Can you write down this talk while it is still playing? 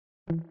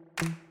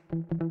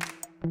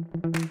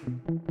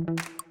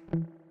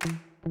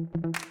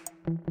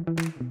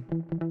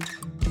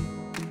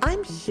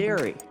I'm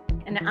Sherry.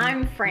 And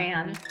I'm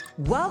Fran.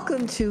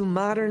 Welcome to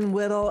Modern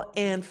Whittle.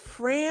 And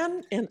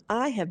Fran and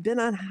I have been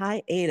on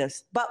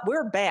hiatus, but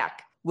we're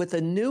back with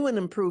a new and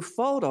improved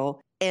photo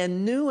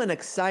and new and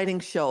exciting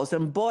shows.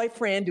 And boy,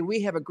 Fran, do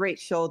we have a great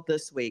show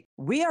this week.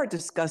 We are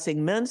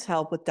discussing men's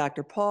health with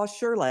Dr. Paul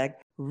Sherlag,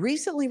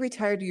 recently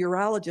retired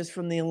urologist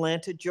from the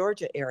Atlanta,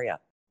 Georgia area.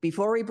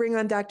 Before we bring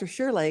on Dr.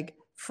 Sherlag,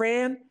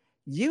 Fran,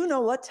 you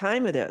know what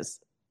time it is.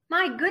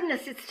 My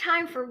goodness, it's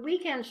time for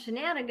weekend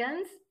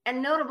shenanigans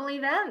and notable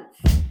events.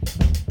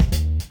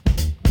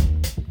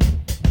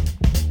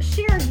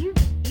 Cher,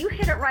 you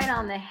hit it right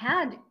on the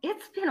head.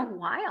 It's been a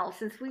while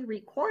since we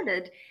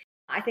recorded.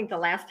 I think the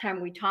last time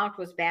we talked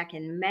was back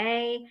in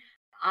May.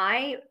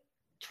 I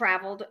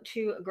traveled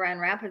to Grand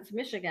Rapids,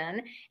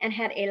 Michigan, and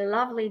had a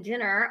lovely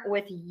dinner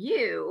with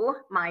you,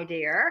 my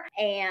dear,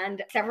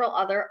 and several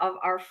other of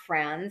our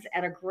friends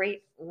at a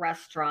great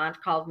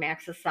restaurant called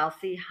Max's South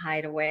Sea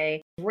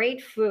Hideaway.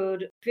 Great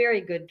food,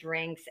 very good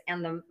drinks,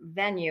 and the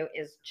venue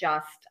is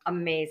just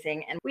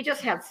amazing. And we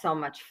just had so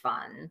much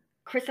fun.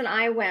 Chris and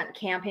I went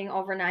camping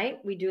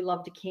overnight. We do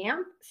love to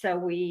camp. So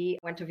we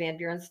went to Van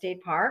Buren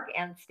State Park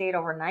and stayed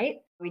overnight.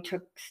 We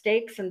took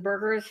steaks and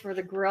burgers for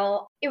the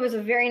grill. It was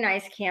a very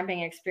nice camping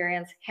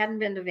experience. Hadn't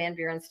been to Van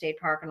Buren State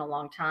Park in a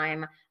long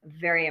time.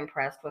 Very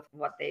impressed with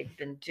what they've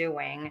been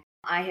doing.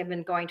 I have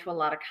been going to a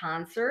lot of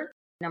concerts.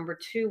 Number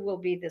 2 will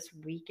be this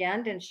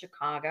weekend in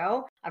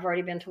Chicago. I've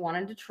already been to one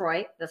in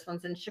Detroit. This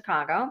one's in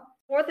Chicago.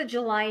 4th of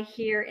July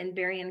here in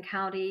Berrien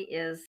County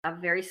is a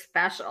very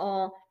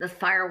special. The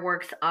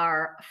fireworks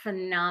are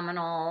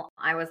phenomenal.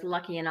 I was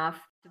lucky enough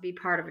to be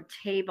part of a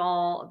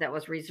table that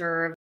was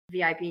reserved,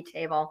 VIP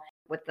table,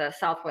 with the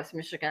Southwest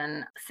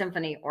Michigan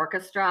Symphony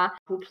Orchestra,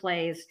 who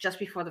plays just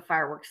before the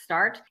fireworks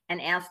start. And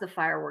as the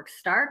fireworks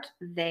start,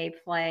 they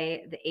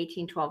play the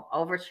 1812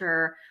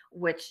 Overture,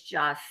 which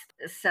just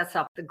sets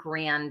up the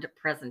grand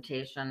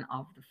presentation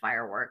of the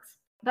fireworks.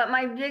 But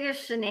my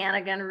biggest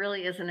shenanigan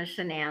really isn't a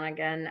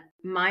shenanigan.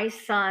 My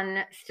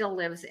son still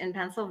lives in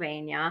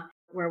Pennsylvania,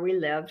 where we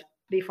lived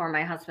before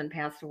my husband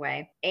passed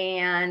away.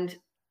 And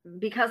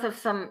because of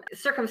some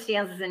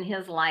circumstances in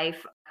his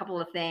life, a couple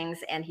of things,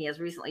 and he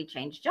has recently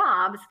changed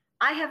jobs,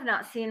 I have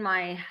not seen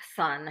my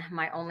son,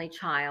 my only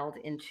child,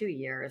 in 2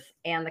 years.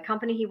 And the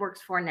company he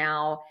works for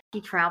now,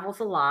 he travels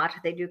a lot.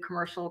 They do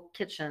commercial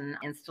kitchen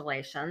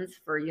installations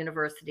for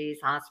universities,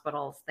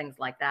 hospitals, things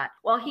like that.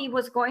 Well, he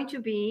was going to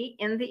be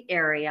in the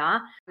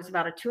area. It was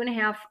about a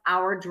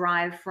 2.5-hour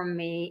drive from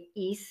me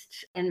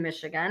east in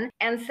Michigan.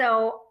 And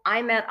so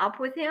I met up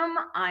with him.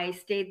 I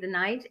stayed the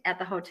night at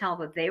the hotel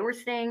that they were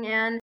staying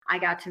in. I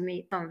got to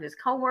meet some of his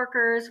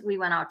coworkers. We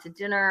went out to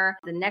dinner.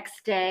 The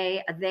next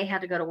day, they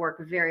had to go to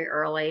work very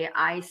early.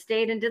 I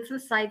stayed and did some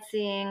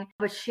sightseeing.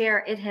 But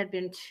Cher, it had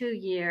been 2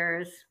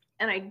 years,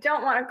 and I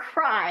don't want to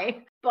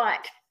cry,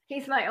 but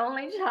he's my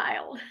only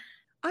child.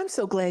 I'm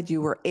so glad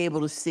you were able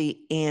to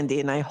see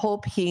Andy, and I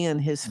hope he and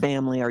his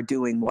family are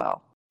doing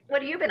well.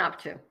 What have you been up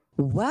to?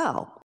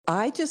 Well,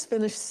 I just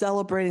finished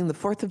celebrating the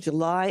 4th of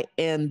July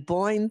and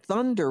Boyne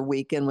Thunder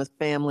weekend with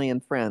family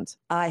and friends.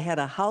 I had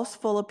a house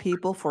full of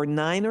people for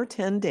 9 or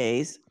 10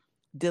 days,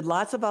 did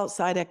lots of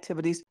outside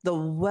activities. The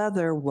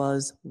weather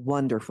was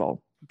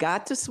wonderful.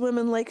 Got to swim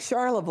in Lake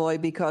Charlevoix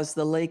because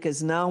the lake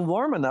is now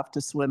warm enough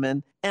to swim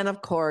in. And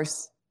of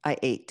course, I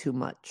ate too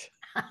much.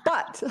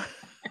 But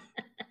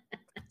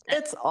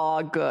it's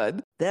all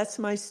good. That's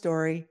my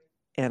story,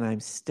 and I'm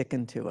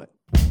sticking to it.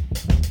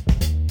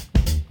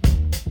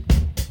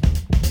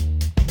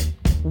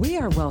 We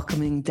are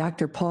welcoming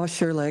Dr. Paul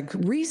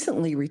Sherlag,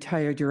 recently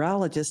retired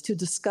urologist, to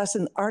discuss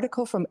an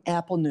article from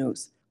Apple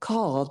News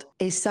called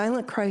A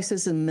Silent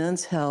Crisis in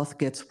Men's Health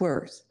Gets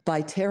Worse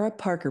by Tara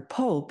Parker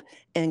Pope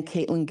and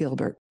Caitlin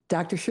Gilbert.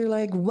 Dr.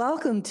 Sherlag,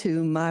 welcome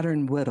to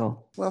Modern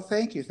Whittle. Well,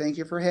 thank you. Thank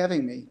you for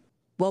having me.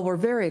 Well, we're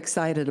very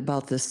excited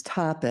about this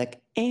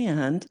topic.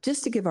 And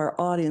just to give our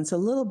audience a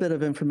little bit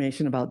of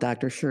information about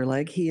Dr.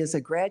 Sherlag, he is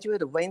a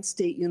graduate of Wayne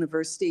State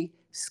University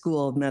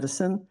School of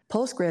Medicine,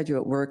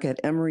 postgraduate work at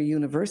Emory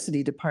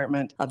University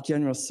Department of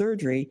General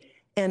Surgery,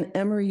 and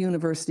Emory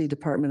University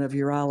Department of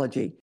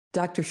Urology.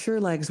 Dr.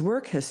 Sherlag's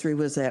work history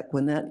was at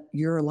Gwinnett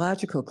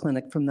Urological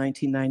Clinic from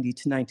 1990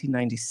 to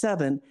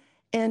 1997,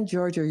 and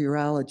Georgia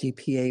Urology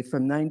PA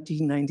from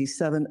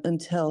 1997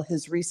 until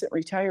his recent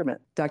retirement.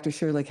 Dr.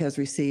 Sherlag has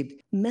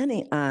received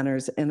many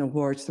honors and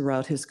awards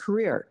throughout his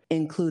career,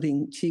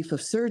 including Chief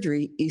of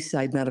Surgery,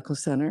 Eastside Medical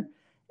Center,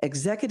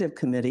 Executive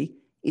Committee,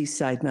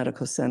 Eastside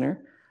Medical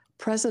Center,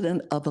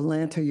 President of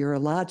Atlanta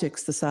Urologic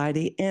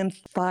Society, and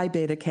Phi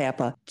Beta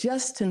Kappa,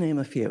 just to name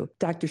a few.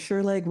 Dr.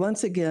 Sherlag,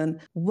 once again,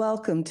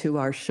 welcome to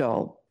our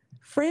show.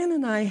 Fran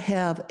and I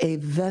have a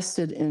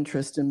vested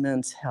interest in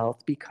men's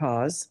health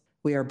because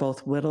we are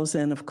both widows,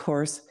 and of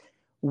course,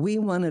 we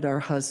wanted our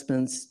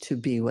husbands to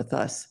be with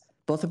us.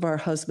 Both of our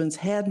husbands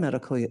had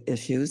medical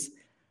issues.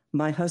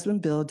 My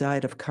husband, Bill,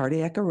 died of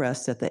cardiac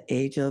arrest at the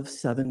age of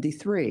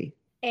 73.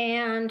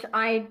 And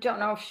I don't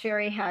know if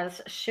Sherry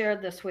has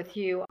shared this with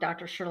you,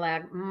 Dr.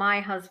 Sherlag. My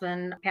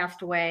husband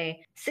passed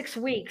away 6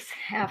 weeks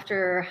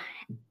after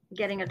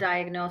getting a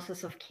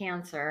diagnosis of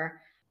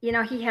cancer.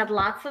 He had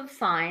lots of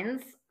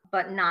signs,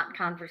 but not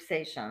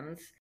conversations.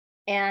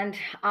 And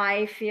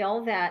I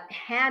feel that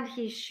had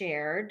he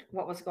shared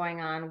what was going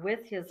on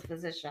with his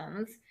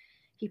physicians,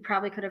 he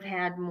probably could have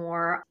had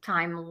more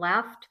time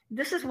left.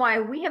 This is why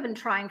we have been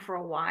trying for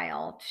a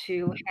while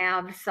to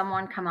have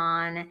someone come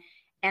on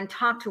and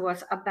talk to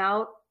us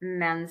about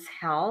men's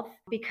health,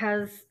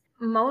 because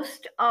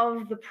most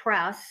of the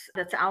press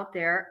that's out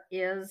there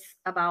is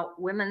about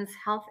women's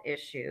health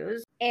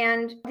issues.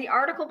 And the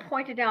article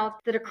pointed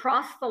out that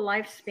across the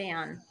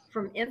lifespan,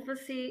 from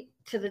infancy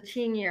to the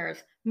teen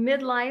years,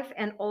 midlife,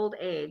 and old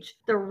age,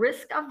 the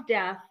risk of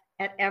death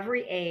at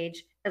every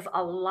age is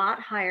a lot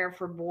higher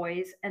for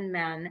boys and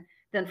men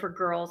than for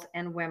girls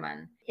and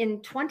women.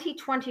 In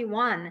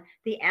 2021,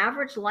 the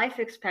average life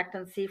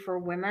expectancy for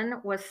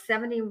women was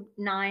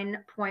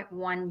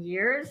 79.1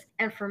 years,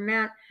 and for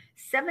men,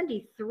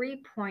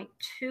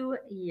 73.2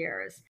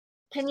 years.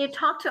 Can you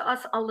talk to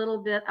us a little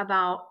bit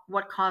about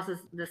what causes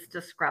this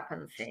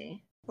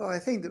discrepancy? Well, I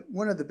think that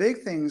one of the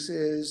big things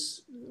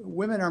is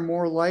women are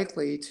more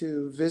likely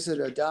to visit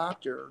a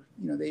doctor.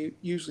 They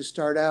usually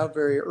start out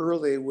very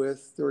early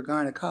with their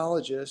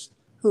gynecologist,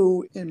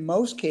 who in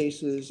most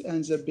cases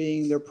ends up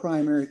being their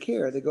primary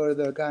care. They go to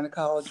the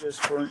gynecologist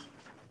for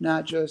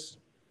not just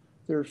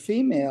their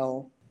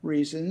female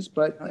reasons,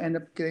 but end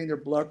up getting their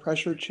blood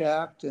pressure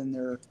checked and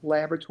their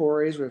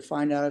laboratories, or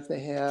find out if they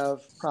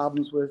have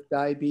problems with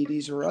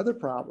diabetes or other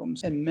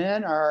problems. And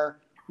men are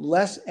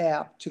less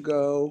apt to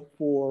go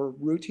for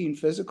routine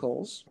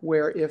physicals,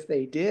 where if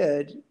they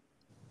did,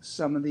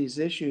 some of these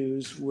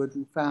issues would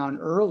be found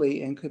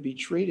early and could be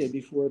treated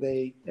before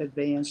they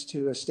advance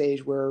to a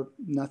stage where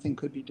nothing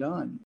could be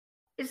done.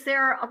 Is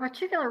there a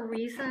particular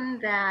reason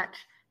that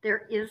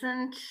there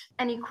isn't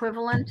an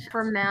equivalent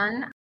for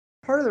men?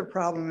 Part of the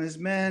problem is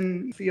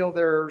men feel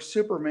they're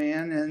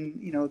Superman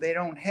and, they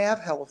don't have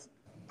health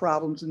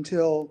problems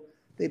until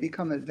they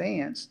become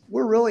advanced.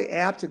 We're really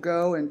apt to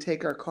go and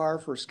take our car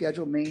for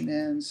scheduled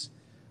maintenance.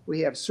 We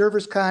have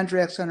service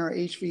contracts on our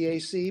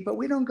HVAC, but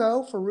we don't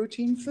go for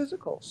routine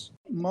physicals.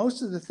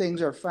 Most of the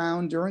things are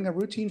found during a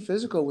routine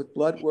physical with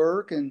blood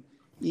work and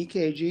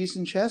EKGs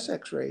and chest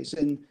x-rays.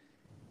 And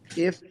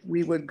if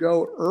we would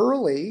go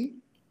early,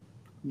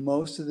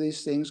 most of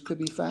these things could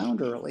be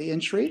found early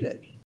and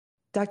treated.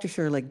 Dr.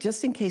 Sherlag,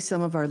 just in case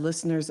some of our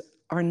listeners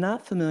are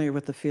not familiar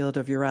with the field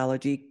of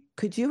urology,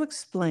 could you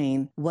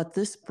explain what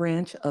this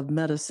branch of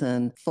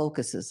medicine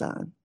focuses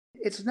on?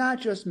 It's not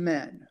just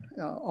men,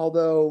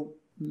 although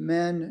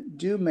men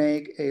do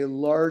make a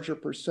larger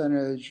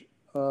percentage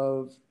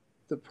of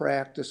the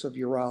practice of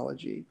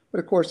urology. But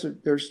of course,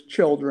 there's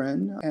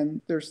children,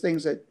 and there's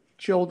things that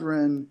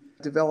children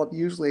develop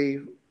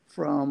usually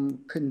from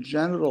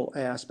congenital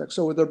aspects.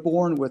 So they're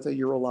born with a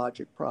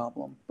urologic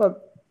problem.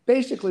 But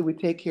basically, we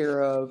take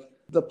care of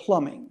the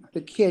plumbing, the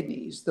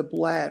kidneys, the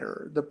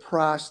bladder, the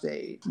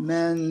prostate,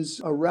 men's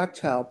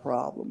erectile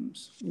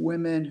problems,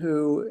 women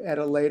who at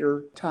a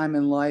later time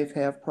in life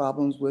have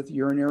problems with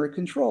urinary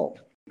control.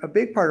 A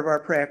big part of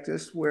our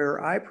practice,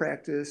 where I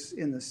practice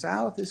in the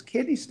South, is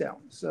kidney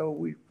stones. So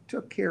we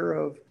took care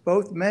of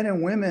both men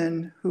and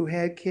women who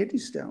had kidney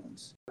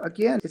stones.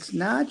 Again, it's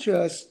not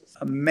just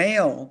a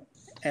male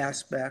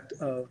aspect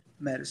of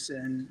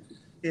medicine,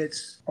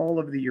 it's all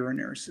of the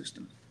urinary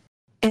system.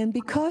 And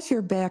because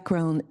your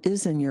background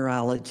is in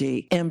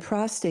urology and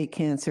prostate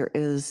cancer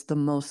is the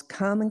most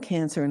common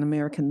cancer in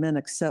American men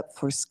except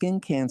for skin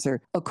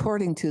cancer,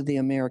 according to the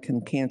American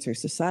Cancer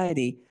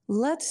Society,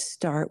 let's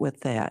start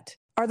with that.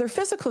 Are there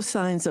physical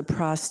signs of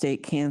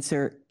prostate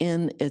cancer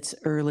in its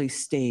early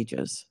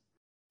stages?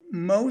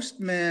 Most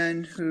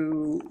men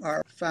who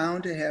are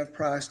found to have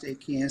prostate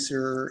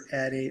cancer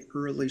at an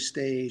early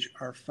stage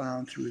are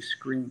found through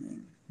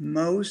screening.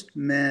 Most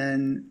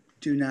men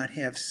do not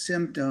have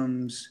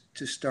symptoms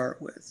to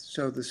start with.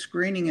 So the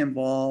screening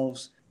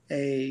involves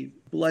a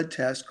blood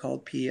test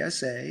called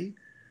PSA,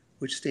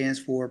 which stands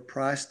for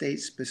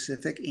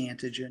prostate-specific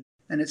antigen.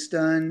 And it's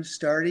done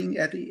starting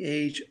at the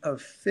age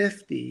of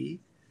 50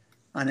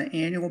 on an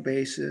annual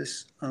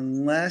basis,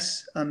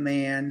 unless a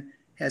man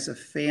has a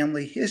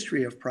family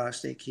history of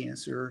prostate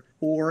cancer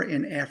or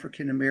in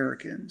African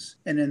Americans.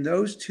 And in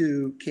those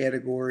two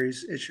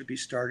categories, it should be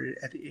started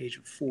at the age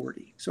of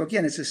 40. So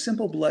again, it's a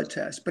simple blood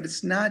test, but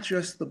it's not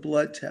just the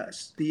blood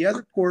test. The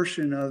other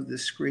portion of the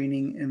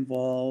screening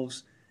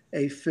involves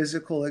a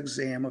physical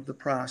exam of the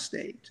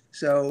prostate.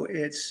 So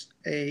it's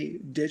a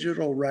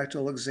digital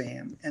rectal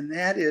exam. And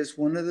that is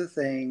one of the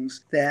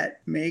things that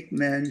make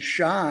men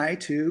shy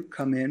to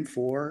come in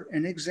for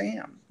an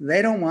exam.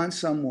 They don't want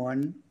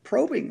someone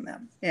probing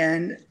them.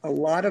 And a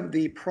lot of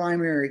the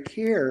primary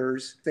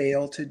cares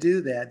fail to do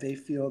that. They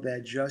feel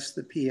that just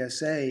the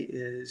PSA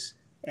is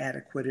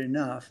adequate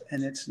enough,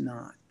 and it's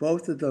not.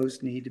 Both of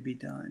those need to be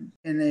done.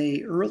 In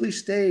an early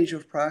stage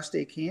of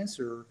prostate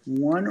cancer,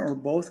 one or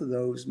both of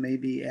those may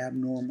be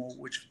abnormal,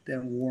 which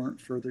then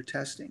warrant further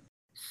testing.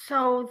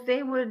 So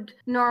they would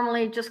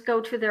normally just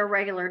go to their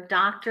regular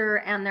doctor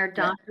and their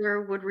Yeah.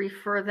 doctor would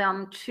refer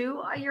them to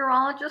a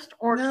urologist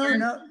or No, can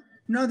no,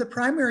 no, the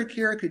primary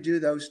care could do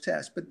those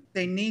tests, but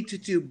they need to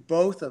do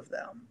both of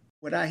them.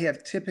 What I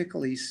have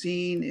typically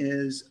seen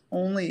is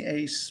only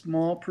a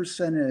small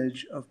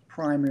percentage of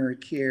primary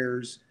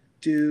cares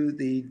do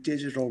the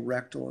digital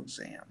rectal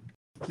exam.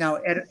 Now,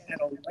 at a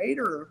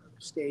later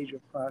stage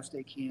of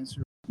prostate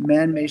cancer,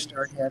 men may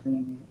start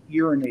having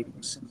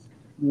urinating symptoms,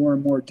 more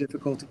and more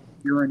difficulty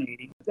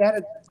urinating.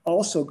 That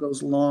also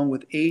goes along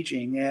with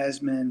aging.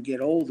 As men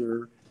get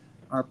older,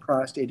 our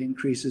prostate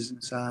increases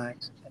in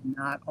size, and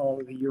not all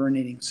of the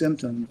urinating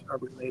symptoms are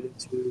related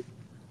to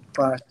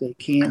prostate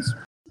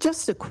cancer.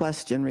 Just a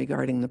question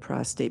regarding the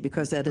prostate,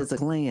 because that is a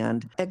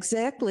gland.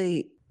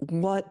 Exactly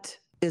what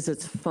is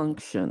its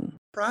function?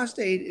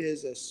 Prostate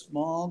is a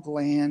small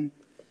gland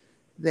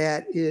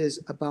that is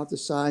about the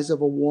size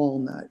of a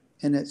walnut,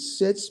 and it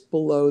sits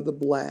below the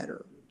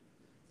bladder.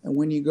 And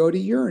when you go to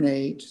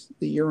urinate,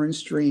 the urine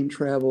stream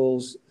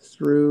travels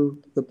through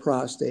the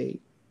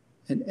prostate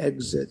and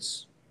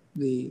exits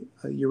the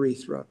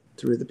urethra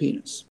through the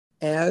penis.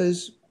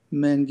 As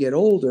men get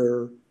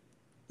older,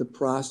 the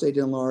prostate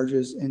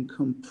enlarges and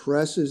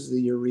compresses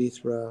the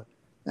urethra,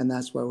 and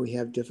that's why we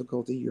have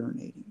difficulty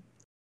urinating.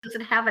 does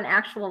it have an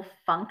actual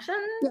function?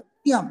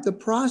 Yeah, the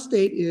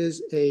prostate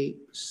is a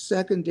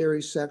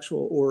secondary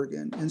sexual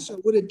organ. And so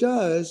what it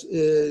does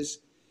is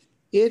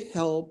it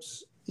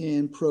helps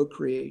in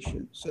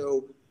procreation.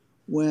 So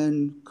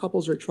when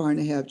couples are trying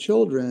to have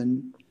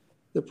children,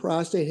 the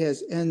prostate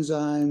has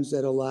enzymes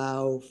that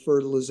allow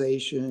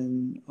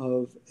fertilization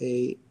of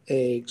an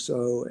egg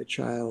so a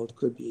child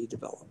could be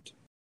developed.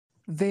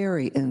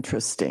 Very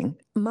interesting.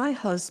 My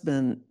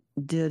husband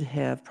did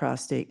have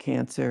prostate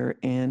cancer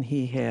and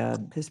he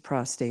had his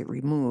prostate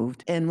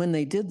removed. And when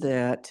they did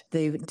that,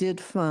 they did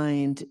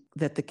find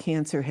that the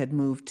cancer had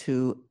moved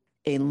to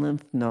a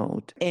lymph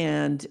node.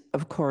 And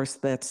of course,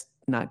 that's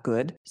not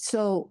good.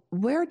 So,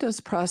 where does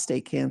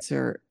prostate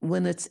cancer,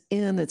 when it's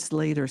in its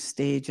later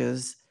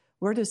stages,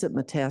 where does it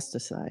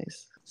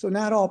metastasize? So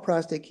not all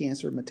prostate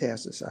cancer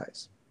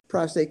metastasize.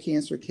 Prostate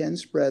cancer can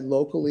spread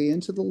locally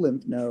into the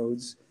lymph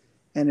nodes,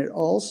 and it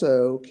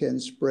also can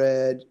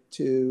spread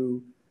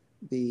to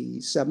the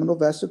seminal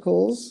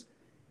vesicles,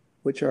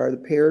 which are the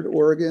paired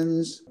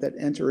organs that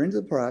enter into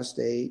the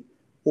prostate,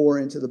 or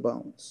into the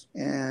bones.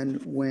 And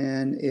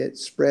when it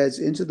spreads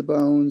into the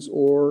bones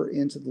or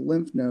into the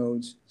lymph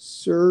nodes,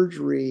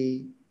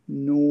 surgery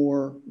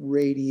nor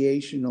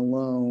radiation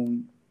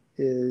alone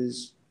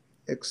is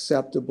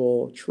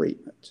acceptable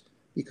treatment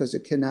because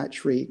it cannot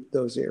treat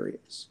those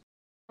areas.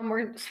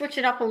 We're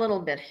switching up a little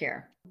bit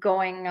here,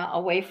 going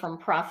away from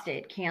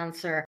prostate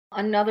cancer.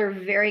 Another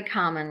very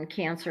common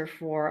cancer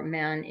for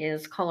men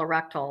is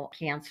colorectal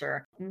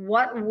cancer.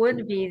 What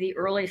would be the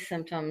early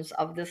symptoms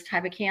of this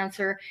type of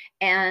cancer,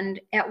 and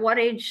at what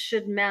age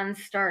should men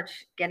start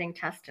getting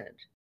tested?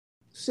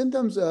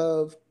 Symptoms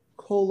of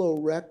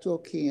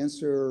colorectal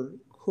cancer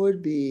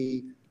could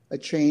be a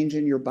change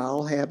in your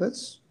bowel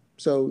habits.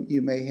 So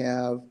you may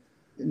have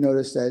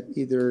noticed that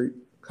either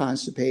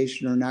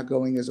constipation or not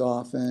going as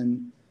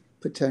often,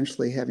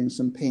 potentially having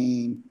some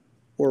pain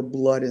or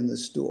blood in the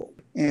stool.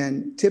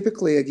 And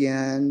typically,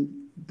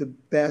 again, the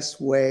best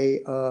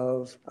way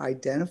of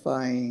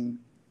identifying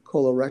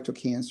colorectal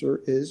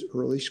cancer is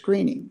early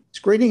screening.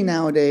 Screening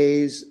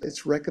nowadays,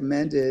 it's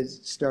recommended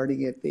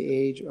starting at the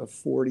age of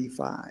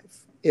 45.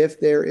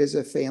 If there is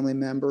a family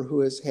member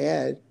who has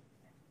had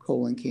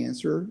colon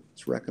cancer,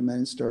 it's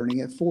recommended starting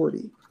at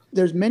 40.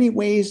 There's many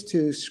ways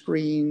to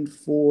screen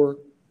for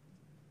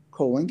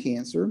colon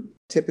cancer.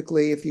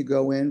 Typically, if you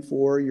go in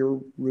for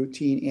your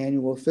routine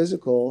annual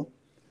physical,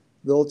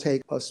 they'll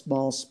take a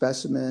small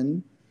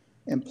specimen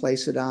and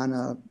place it on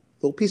a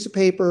little piece of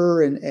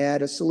paper and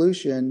add a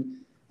solution,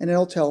 and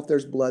it'll tell if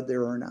there's blood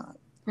there or not.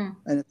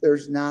 And if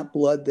there's not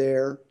blood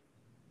there,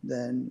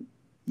 then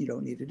you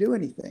don't need to do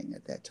anything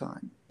at that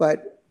time.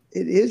 But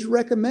it is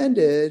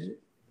recommended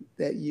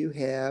that you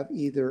have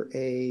either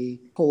a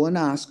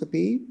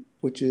colonoscopy,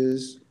 which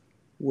is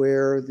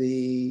where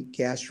the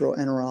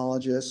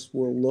gastroenterologist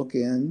will look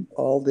in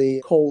all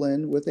the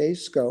colon with a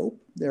scope.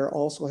 There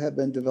also have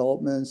been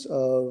developments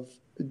of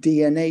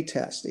DNA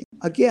testing.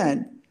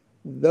 Again,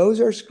 those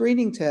are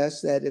screening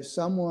tests that if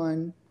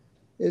someone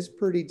is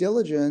pretty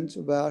diligent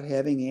about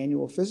having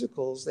annual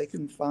physicals, they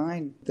can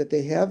find that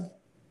they have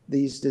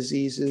these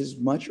diseases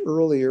much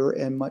earlier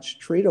and much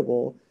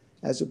treatable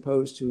as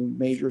opposed to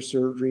major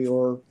surgery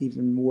or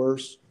even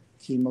worse,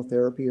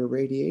 chemotherapy or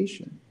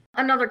radiation.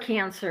 Another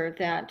cancer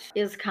that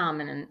is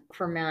common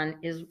for men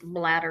is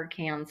bladder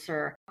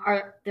cancer.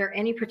 Are there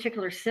any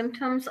particular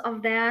symptoms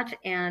of that?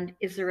 And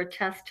is there a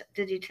test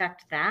to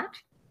detect that?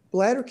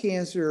 Bladder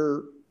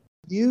cancer,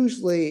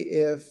 usually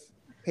if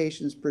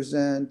patients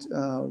present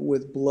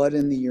with blood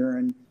in the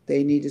urine,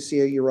 they need to see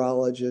a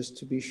urologist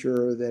to be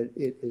sure that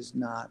it is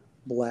not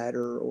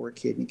bladder or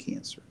kidney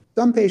cancer.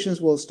 Some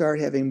patients will start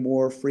having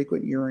more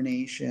frequent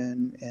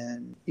urination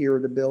and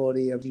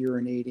irritability of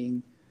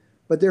urinating.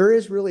 But there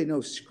is really no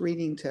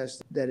screening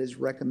test that is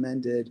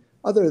recommended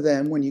other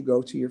than when you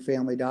go to your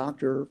family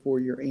doctor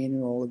for your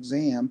annual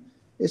exam,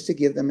 is to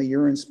give them a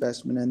urine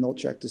specimen and they'll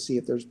check to see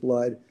if there's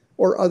blood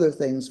or other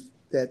things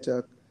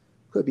that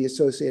could be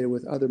associated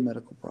with other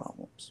medical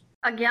problems.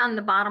 Again,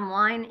 the bottom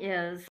line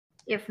is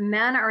if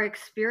men are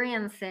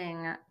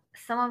experiencing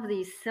some of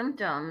these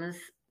symptoms,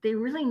 they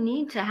really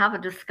need to have a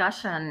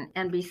discussion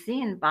and be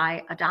seen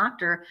by a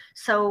doctor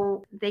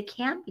so they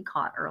can be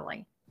caught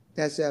early.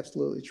 That's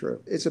absolutely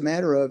true. It's a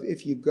matter of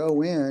if you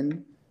go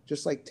in,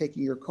 just like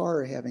taking your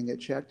car or having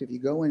it checked, if you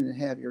go in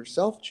and have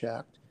yourself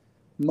checked,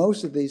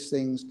 most of these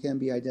things can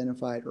be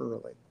identified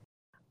early.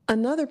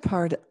 Another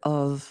part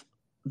of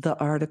the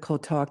article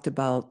talked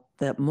about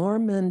that more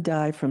men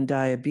die from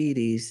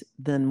diabetes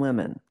than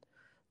women.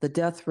 The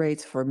death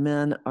rates for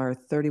men are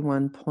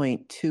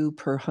 31.2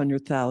 per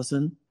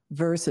 100,000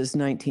 versus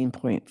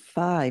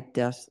 19.5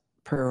 deaths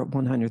per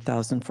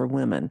 100,000 for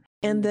women.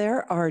 And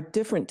there are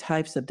different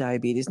types of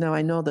diabetes. Now,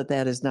 I know that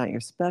that is not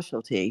your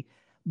specialty,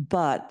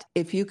 but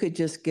if you could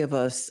just give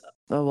us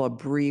a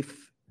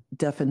brief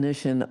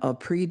definition of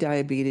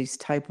prediabetes,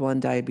 type 1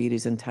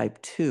 diabetes, and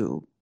type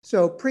 2.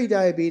 So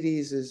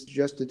prediabetes is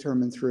just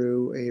determined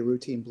through a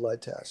routine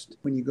blood test.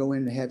 When you go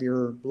in and have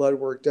your blood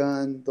work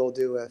done, they'll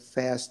do a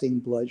fasting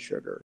blood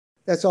sugar.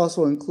 That's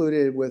also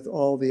included with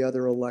all the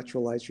other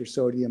electrolytes, your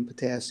sodium,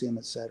 potassium,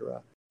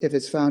 etc. If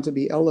it's found to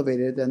be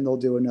elevated, then they'll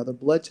do another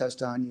blood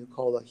test on you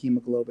called a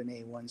hemoglobin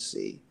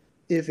A1C.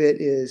 If it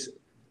is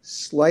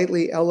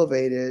slightly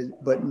elevated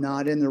but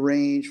not in the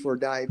range for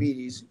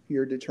diabetes,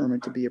 you're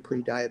determined to be a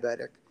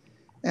pre-diabetic.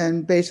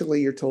 And basically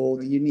you're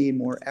told you need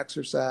more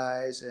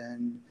exercise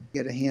and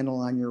get a handle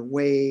on your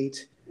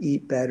weight,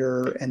 eat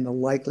better, and the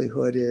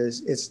likelihood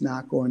is it's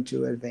not going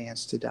to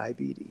advance to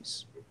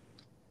diabetes.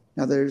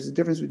 Now there's a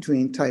difference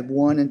between type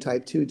 1 and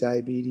type 2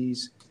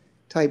 diabetes.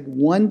 Type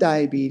 1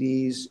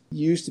 diabetes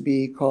used to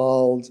be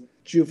called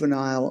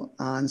juvenile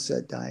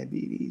onset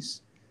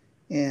diabetes.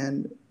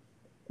 And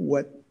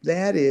what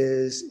that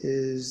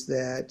is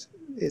that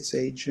it's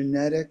a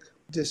genetic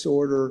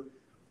disorder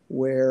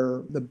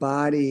where the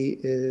body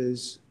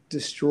is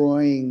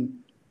destroying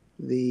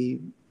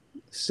the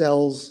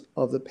cells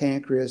of the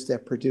pancreas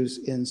that produce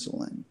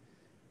insulin.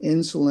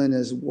 Insulin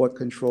is what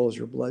controls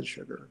your blood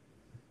sugar.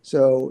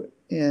 So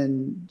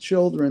in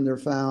children, they're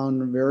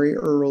found very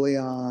early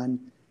on,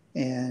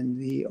 and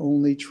the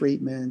only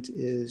treatment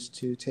is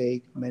to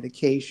take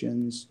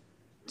medications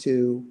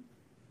to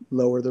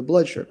lower their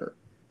blood sugar.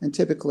 And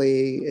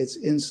typically it's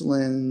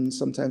insulin.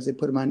 Sometimes they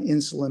put them on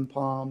insulin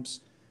pumps.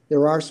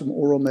 There are some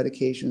oral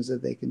medications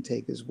that they can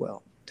take as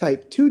well.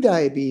 Type 2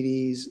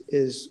 diabetes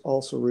is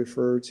also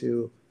referred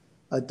to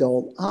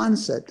adult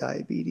onset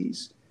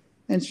diabetes.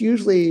 And it's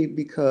usually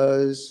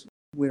because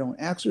we don't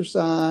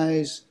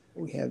exercise,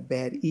 we have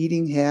bad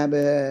eating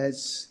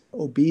habits,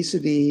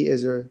 obesity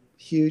is a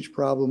huge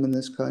problem in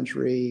this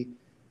country,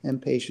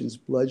 and patients'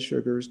 blood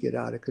sugars get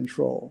out of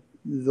control.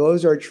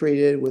 Those are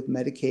treated with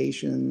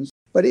medications,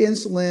 but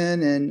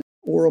insulin and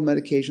oral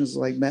medications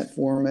like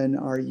metformin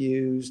are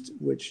used,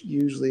 which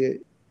usually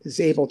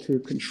is able to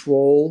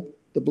control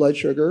the blood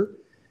sugar.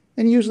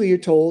 And usually you're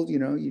told, you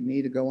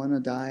need to go on a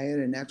diet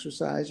and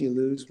exercise, you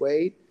lose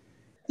weight.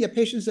 Yeah,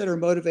 patients that are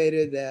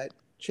motivated, that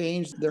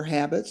change their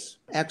habits,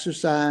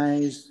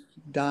 exercise,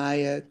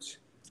 diet,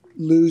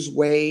 lose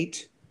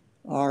weight,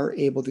 are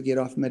able to get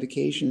off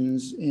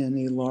medications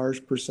in a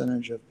large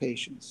percentage of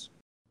patients.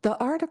 The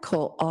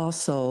article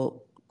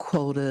also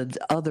quoted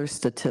other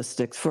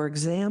statistics. For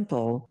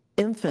example,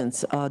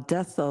 infants,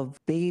 death of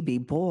baby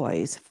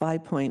boys,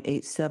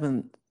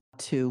 5.87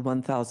 to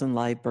 1,000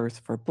 live births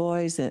for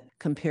boys,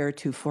 compared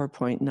to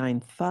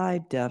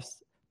 4.95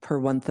 deaths per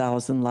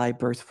 1,000 live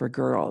births for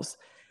girls.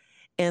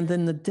 And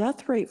then the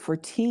death rate for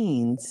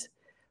teens,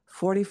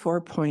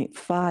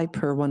 44.5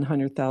 per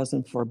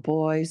 100,000 for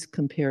boys,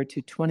 compared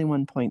to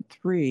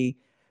 21.3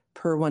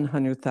 per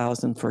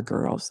 100,000 for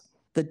girls.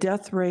 The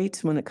death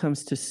rates when it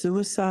comes to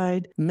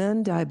suicide,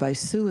 men die by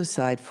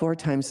suicide 4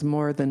 times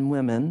more than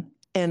women.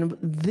 And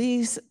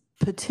these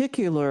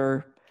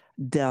particular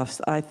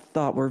deaths I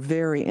thought were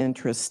very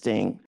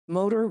interesting.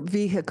 Motor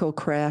vehicle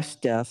crash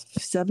deaths,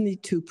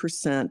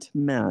 72%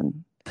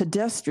 men.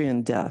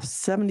 Pedestrian deaths,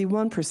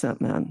 71%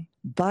 men.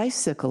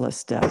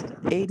 Bicyclist death,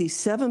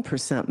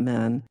 87%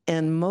 men.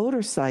 And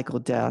motorcycle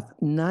death,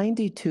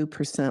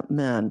 92%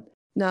 men.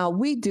 Now,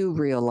 we do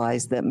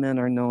realize that men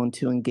are known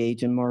to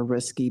engage in more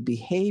risky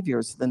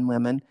behaviors than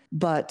women,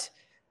 but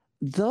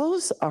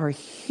those are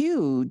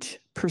huge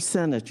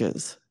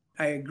percentages.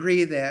 I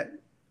agree that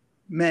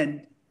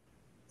men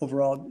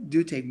overall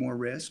do take more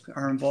risk,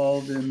 are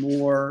involved in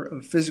more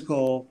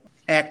physical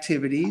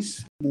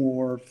activities,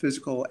 more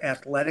physical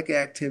athletic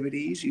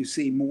activities. You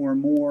see more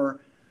and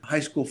more high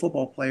school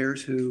football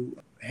players who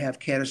have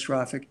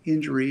catastrophic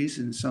injuries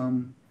and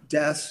some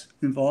deaths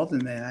involved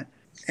in that.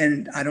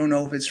 And I don't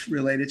know if it's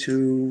related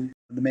to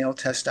the male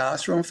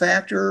testosterone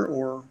factor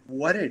or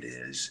what it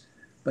is,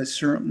 but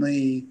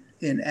certainly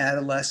in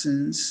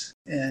adolescence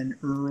and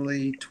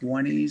early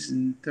 20s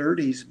and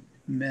 30s,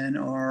 men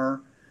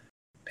are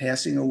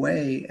passing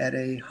away at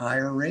a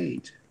higher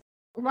rate.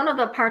 One of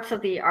the parts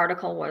of the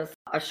article was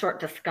a short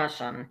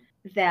discussion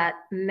that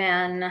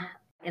men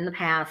in the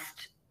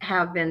past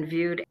have been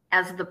viewed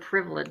as the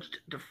privileged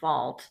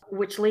default,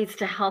 which leads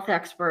to health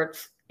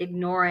experts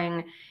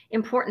ignoring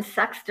important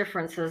sex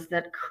differences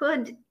that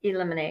could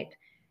eliminate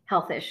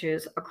health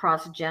issues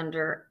across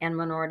gender and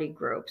minority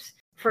groups.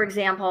 For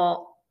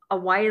example, a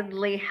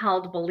widely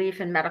held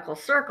belief in medical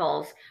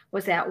circles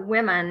was that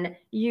women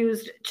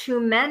used too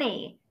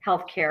many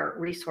healthcare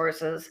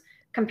resources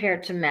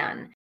compared to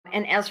men.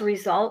 And as a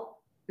result,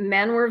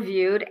 men were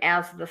viewed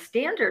as the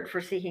standard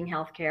for seeking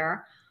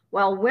healthcare,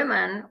 while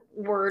women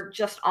were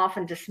just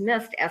often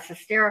dismissed as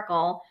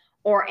hysterical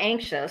or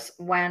anxious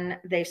when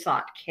they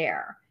sought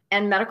care.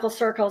 And medical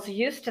circles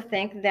used to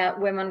think that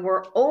women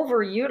were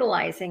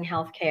overutilizing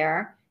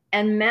healthcare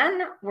and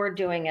men were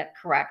doing it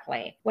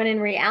correctly, when in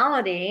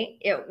reality,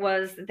 it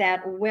was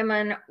that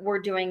women were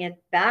doing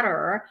it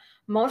better,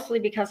 mostly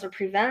because of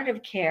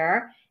preventative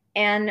care,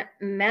 and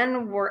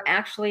men were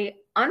actually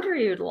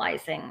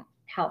underutilizing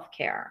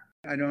healthcare.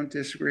 I don't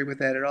disagree with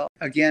that at all.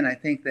 Again, I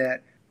think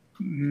that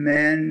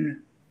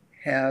men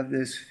have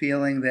this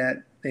feeling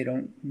that they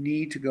don't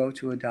need to go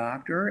to a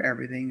doctor,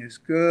 everything is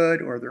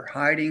good, or they're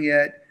hiding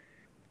it.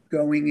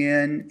 Going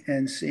in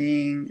and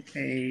seeing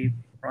a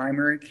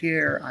primary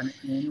care on an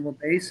annual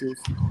basis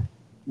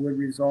would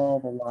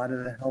resolve a lot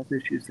of the health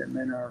issues that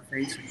men are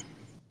facing.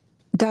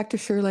 Dr.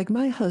 Sherlag,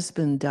 my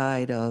husband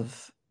died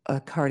of a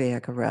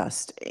cardiac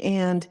arrest,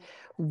 and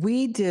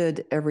we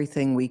did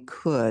everything we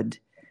could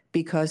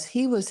because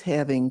he was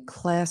having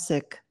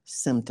classic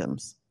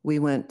symptoms. We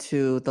went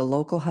to the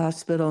local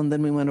hospital and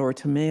then we went over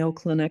to Mayo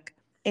Clinic,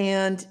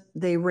 and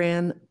they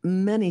ran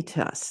many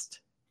tests.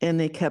 And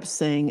they kept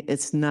saying,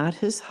 it's not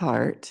his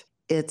heart,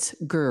 it's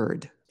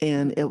GERD.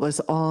 And it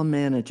was all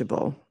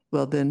manageable.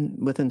 Well, then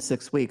within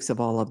 6 weeks of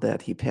all of that,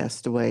 he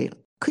passed away.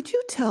 Could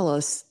you tell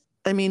us,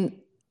 I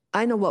mean,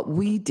 I know what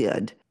we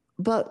did,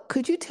 but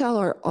could you tell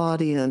our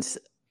audience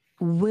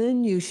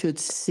when you should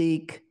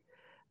seek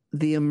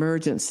the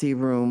emergency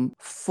room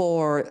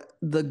for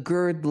the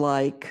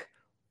GERD-like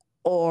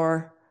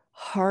or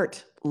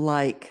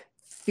heart-like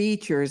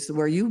features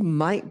where you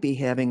might be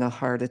having a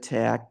heart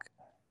attack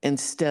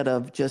instead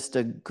of just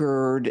a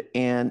GERD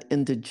and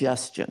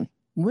indigestion?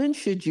 When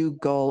should you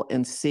go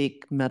and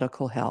seek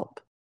medical help?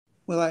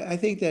 Well, I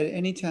think that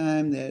any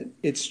time that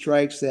it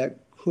strikes that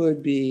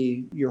could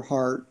be your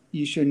heart,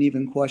 you shouldn't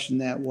even question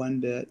that one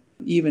bit.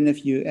 Even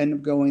if you end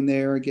up going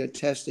there, get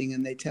testing,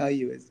 and they tell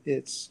you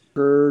it's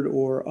GERD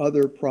or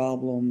other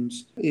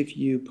problems, if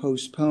you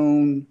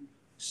postpone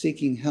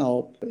seeking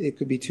help, it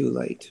could be too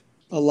late.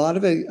 A lot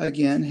of it,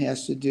 again,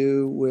 has to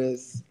do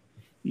with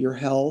your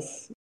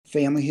health.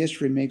 Family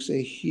history makes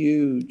a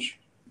huge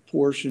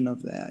portion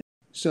of that.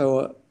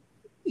 So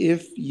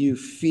if you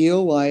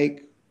feel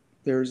like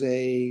there's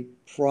a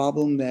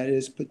problem that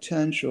is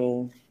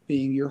potential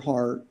being your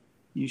heart,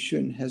 you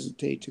shouldn't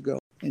hesitate to go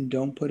and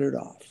don't put it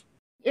off.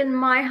 In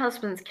my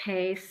husband's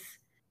case,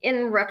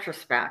 in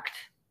retrospect,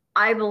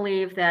 I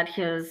believe that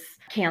his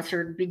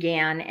cancer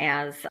began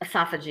as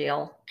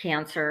esophageal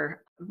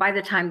cancer. By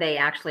the time they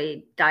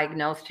actually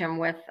diagnosed him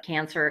with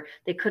cancer,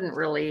 they couldn't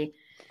really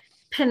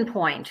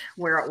pinpoint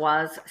where it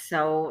was,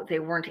 so they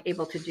weren't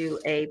able to do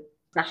a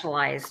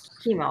specialized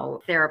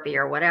chemotherapy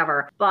or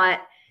whatever. But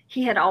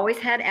he had always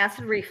had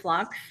acid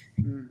reflux,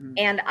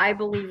 and I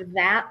believe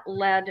that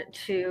led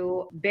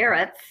to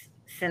Barrett's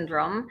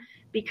syndrome,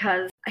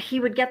 because he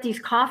would get these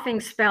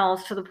coughing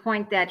spells to the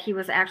point that he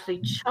was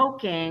actually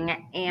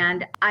choking,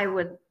 and I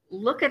would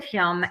look at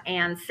him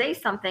and say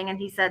something, and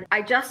he said,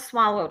 "I just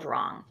swallowed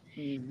wrong."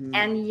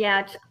 And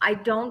yet I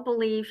don't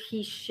believe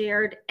he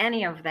shared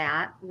any of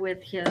that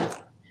with his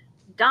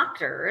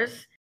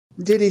doctors.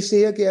 Did he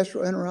see a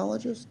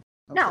gastroenterologist?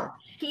 Okay. No,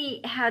 he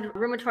had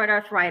rheumatoid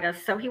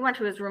arthritis, so he went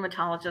to his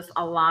rheumatologist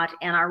a lot,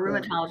 and our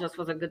rheumatologist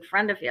was a good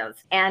friend of his.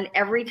 And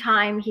every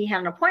time he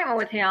had an appointment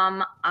with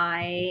him,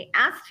 I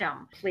asked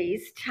him,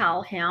 please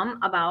tell him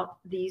about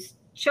these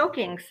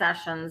choking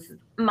sessions.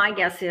 My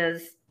guess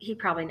is he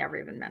probably never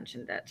even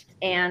mentioned it.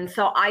 And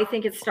so I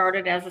think it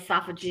started as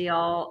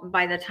esophageal.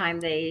 By the time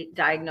they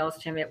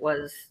diagnosed him, it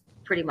was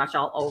pretty much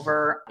all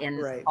over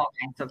in all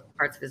kinds of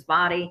parts of his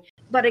body.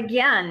 But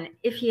again,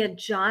 if he had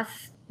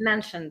just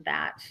mentioned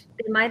that,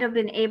 they might have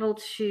been able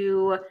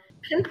to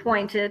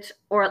pinpoint it,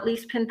 or at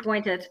least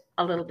pinpoint it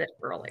a little bit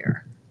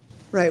earlier.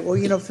 Right.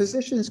 Well,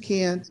 physicians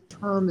can't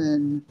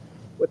determine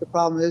what the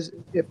problem is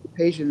if the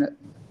patient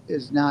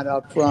is not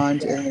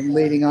upfront and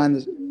leading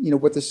on,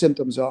 what the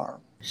symptoms are.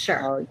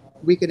 Sure.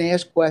 We can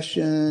ask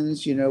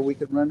questions, we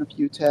can run a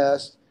few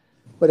tests,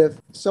 but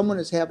if someone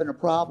is having a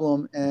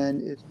problem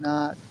and is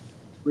not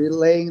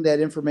relaying that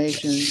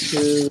information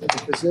to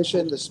the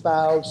physician, the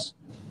spouse,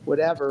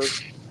 whatever,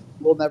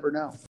 we'll never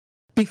know.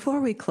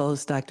 Before we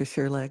close, Dr.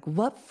 Sherlag,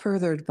 what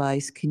further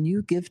advice can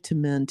you give to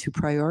men to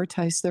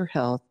prioritize their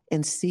health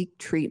and seek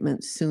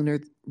treatment sooner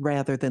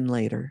rather than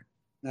later?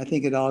 I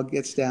think it all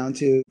gets down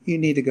to you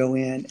need to go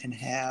in and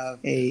have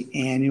an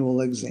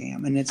annual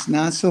exam. And it's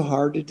not so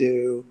hard to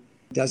do.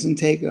 Doesn't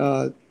take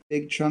a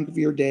big chunk of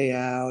your day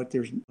out.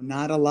 There's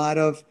not a lot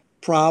of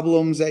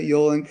problems that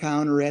you'll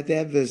encounter at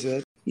that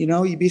visit.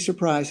 You'd be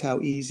surprised how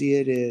easy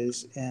it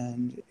is,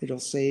 and it'll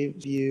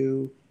save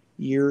you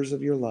years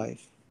of your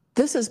life.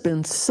 This has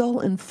been so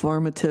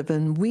informative,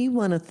 and we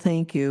want to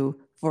thank you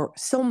for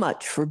so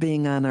much for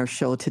being on our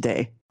show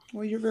today.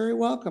 Well, you're very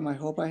welcome. I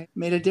hope I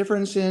made a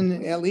difference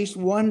in at least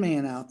one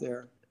man out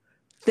there.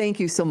 Thank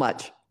you so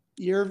much.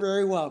 You're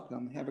very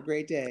welcome. Have a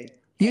great day.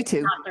 You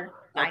too. Doctor.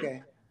 Bye.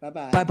 Okay.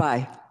 Bye-bye.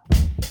 Bye-bye.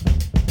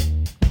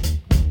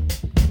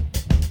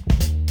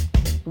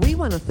 We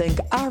want to thank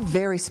our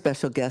very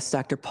special guest,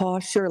 Dr. Paul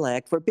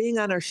Sherlag, for being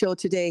on our show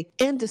today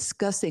and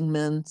discussing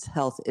men's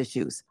health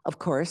issues. Of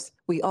course,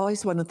 we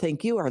always want to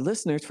thank you, our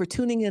listeners, for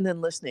tuning in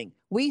and listening.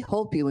 We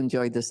hope you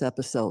enjoyed this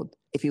episode.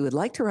 If you would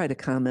like to write a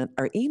comment,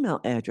 our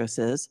email address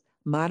is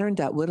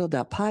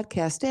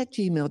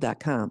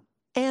modern.widow.podcast@gmail.com.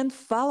 And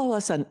follow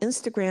us on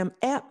Instagram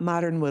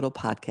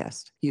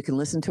 @modernwidowpodcast. You can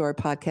listen to our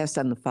podcast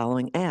on the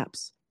following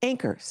apps: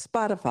 Anchor,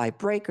 Spotify,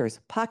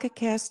 Breakers, Pocket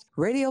Cast,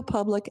 Radio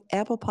Public,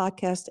 Apple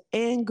Podcast,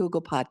 and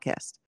Google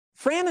Podcast.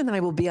 Fran and I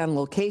will be on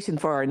location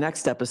for our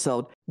next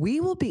episode. We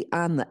will be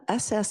on the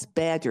SS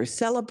Badger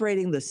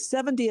celebrating the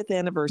 70th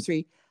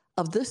anniversary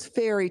of this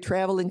ferry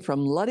traveling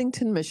from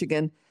Ludington,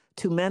 Michigan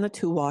to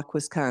Manitowoc,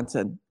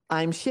 Wisconsin.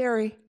 I'm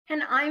Sherry.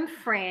 And I'm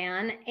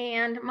Fran,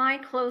 and my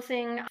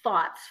closing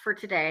thoughts for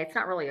today, it's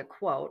not really a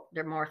quote,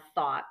 they're more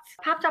thoughts,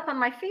 popped up on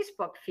my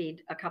Facebook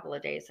feed a couple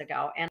of days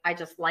ago, and I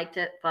just liked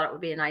it, thought it would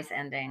be a nice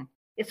ending.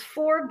 It's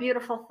 4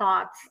 beautiful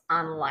thoughts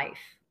on life.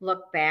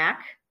 Look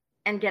back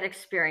and get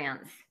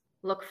experience.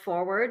 Look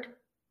forward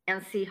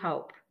and see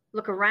hope.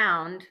 Look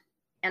around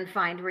and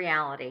find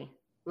reality.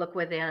 Look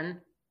within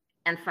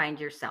and find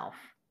yourself.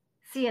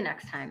 See you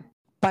next time.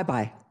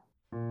 Bye-bye.